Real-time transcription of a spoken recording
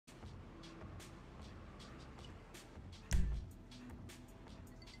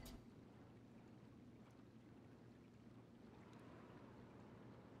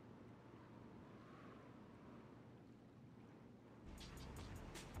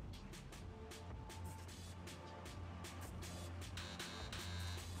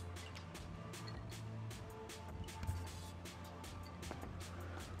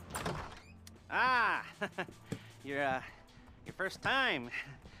Ah, your first time.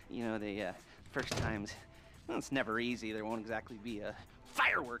 You know, the first times, well, it's never easy. There won't exactly be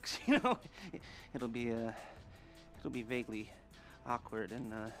fireworks, you know. It'll be vaguely awkward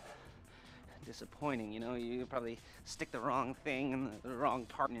and disappointing, you know. You'll probably stick the wrong thing in the wrong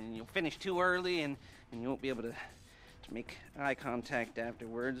part, and you'll finish too early, and you won't be able to make eye contact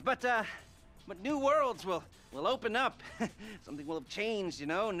afterwards. But new worlds will open up. Something will have changed, you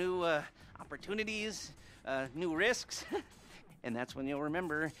know. New opportunities, new risks. And that's when you'll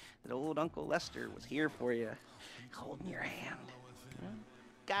remember that old Uncle Lester was here for you, holding your hand, you know,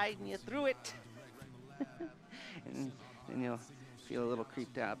 guiding you through it. and you'll feel a little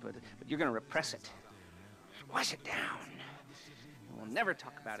creeped out, but you're gonna repress it. Wash it down. And we'll never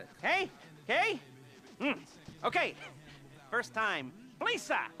talk about it, okay? Okay? Okay. First time,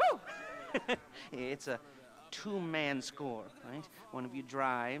 Fleeca! Woo! It's a two-man score, right? One of you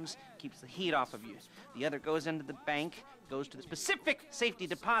drives, keeps the heat off of you. The other goes into the bank, goes to the specific safety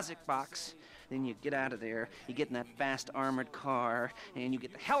deposit box. Then you get out of there, you get in that fast armored car, and you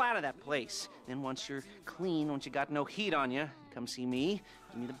get the hell out of that place. Then once you're clean, once you got no heat on you, come see me,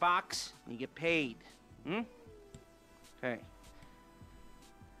 give me the box, and you get paid. Okay.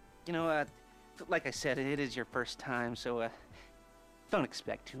 You know, like I said, it is your first time, so don't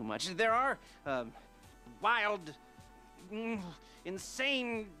expect too much. There are wild,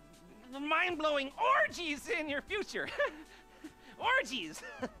 insane, mind-blowing orgies in your future. Orgies!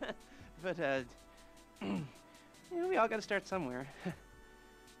 But, you know, we all gotta start somewhere.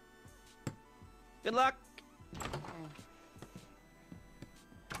 Good luck!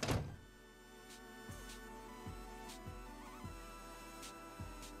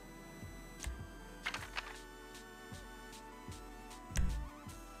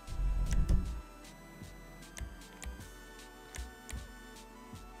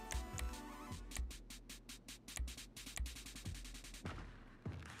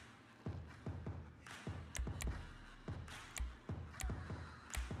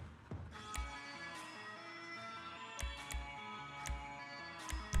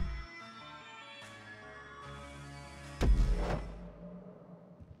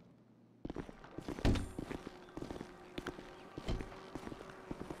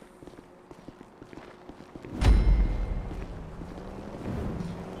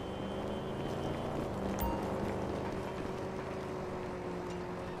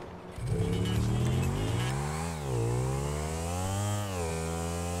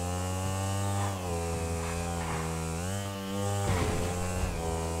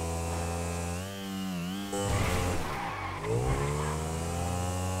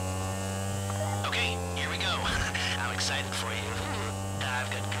 Excited for you. I've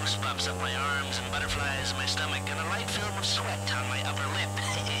got goosebumps up my arms and butterflies in my stomach and a light film of sweat on my upper lip.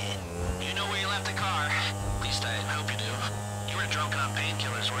 You know where you left the car? At least I hope you do. You were drunk on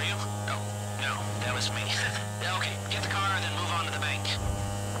painkillers, were you? Oh, no, that was me. Okay, get the car, then move on to the bank.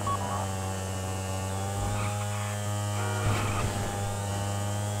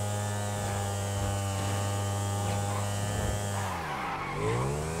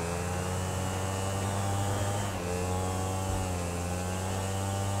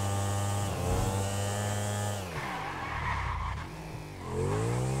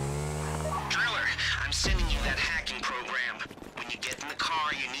 I'm sending you that hacking program. When you get in the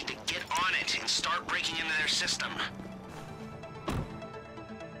car, you need to get on it and start breaking into their system.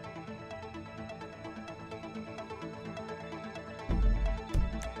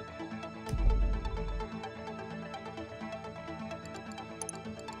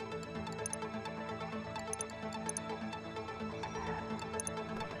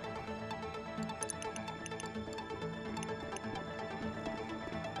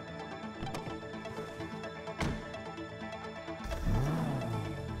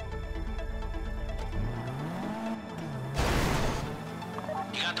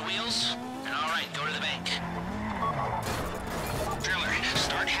 Got the wheels? All right, go to the bank. Driller,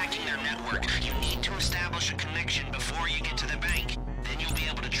 start hacking their network. You need to establish a connection before you get to the bank. Then you'll be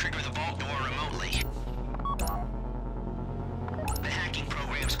able to trigger the vault door remotely. The hacking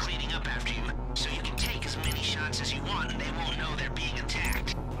program's cleaning up after you, so you can take as many shots as you want and they won't know they're being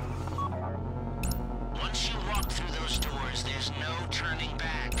attacked. Once you walk through those doors, there's no turning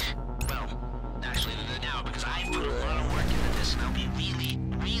back. Well, actually, now, because I've put a lot of work into this, and I'll be really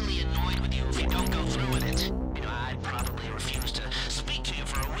annoyed with you if you don't go through with it. You know, I'd probably refuse to speak to you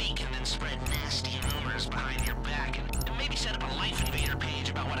for a week and then spread nasty rumors behind your back and maybe set up a Life Invader page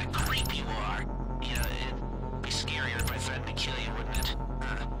about what a creep you are. You know, it'd be scarier if I threatened to kill you, wouldn't it?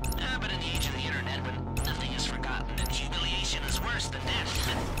 But in the age of the internet, when nothing is forgotten and humiliation is worse than death,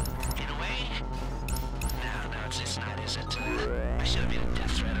 in a way,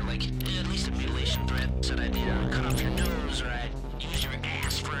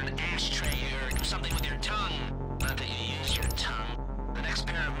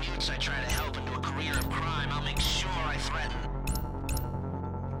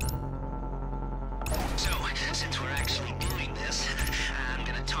 since we're actually doing this, I'm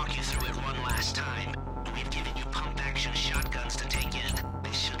gonna talk you through it one last time. We've given you pump-action shotguns to take in.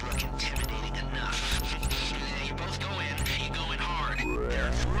 They should look intimidating enough. You both go in. You go in hard. There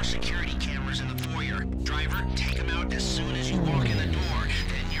are 4 security cameras in the foyer. Driver, take them out as soon as you walk in the door.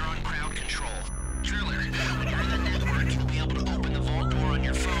 Then you're on crowd control. Driller, when you're in the network, you'll be able to open the vault door on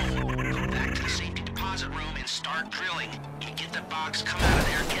your phone. Go back to the safety deposit room and start drilling. You get the box, come out of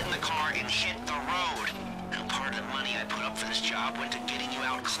there, get in the car, and hit the road. Now, part of the money I put up for this job went to getting you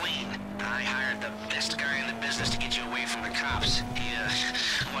out clean. I hired the best guy in the business to get you away from the cops. He,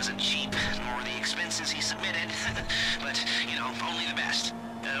 wasn't cheap, nor were the expenses he submitted. But, you know, only the best.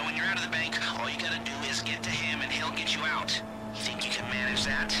 When you're out of the bank, all you gotta do is get to him and he'll get you out. You think you can manage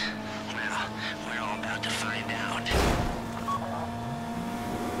that? Well, we're all about to find out.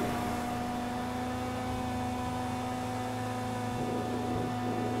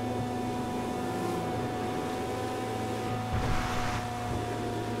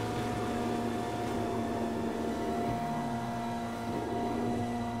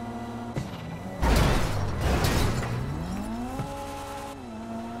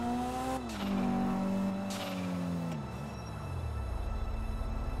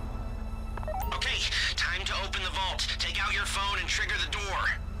 Time to open the vault. Take out your phone and trigger the door.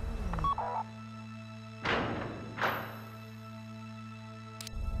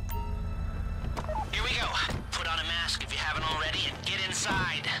 Here we go. Put on a mask if you haven't already and get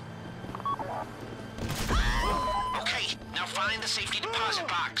inside. Okay, now find the safety deposit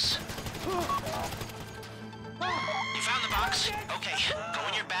box. You found the box? Okay, go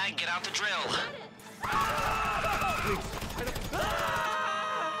in your bag, get out the drill.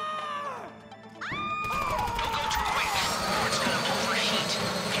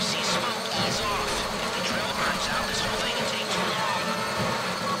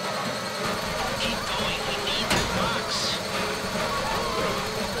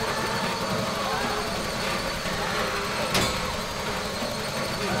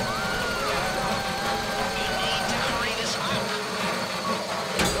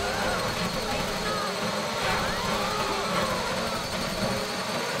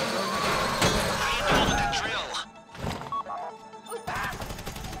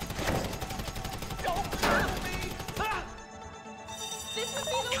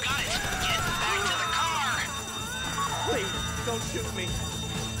 Don't shoot me.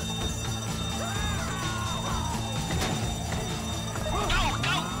 Go!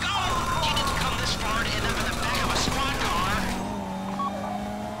 Go! Go! You didn't come this far to end up in the back of a squad car.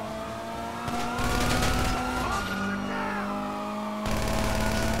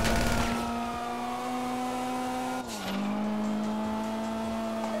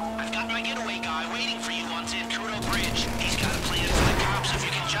 I've got my getaway guy waiting for you on San Andreas Bridge. He's got a plan for the cops if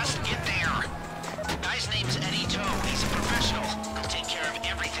you can just get there. The guy's name's Eddie Toe. He's a professional. He'll take care of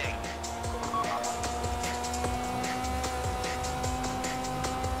everything.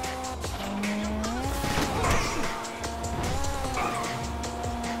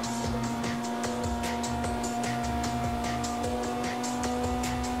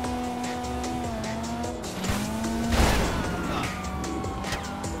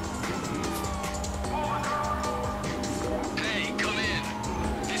 Hey, come in.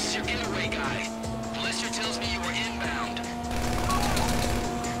 This is your getaway guy. Lester tells me you were inbound.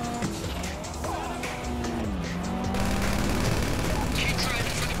 Keep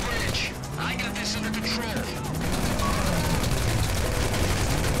driving for the bridge. I got this under control.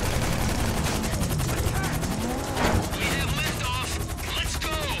 We have liftoff. Let's go.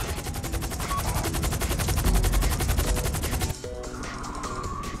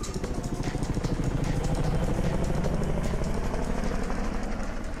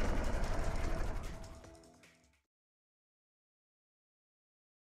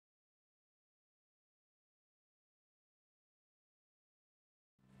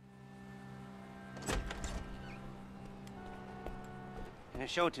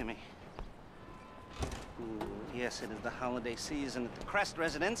 Show it to me. Ooh, yes, it is the holiday season at the Crest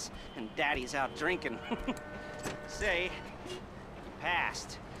residence, and Daddy's out drinking. Say, you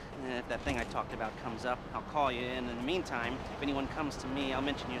passed. If that thing I talked about comes up, I'll call you in. In the meantime, if anyone comes to me, I'll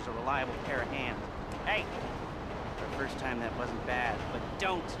mention you as a reliable pair of hands. Hey, for the first time that wasn't bad, but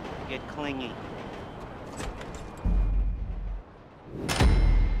don't get clingy.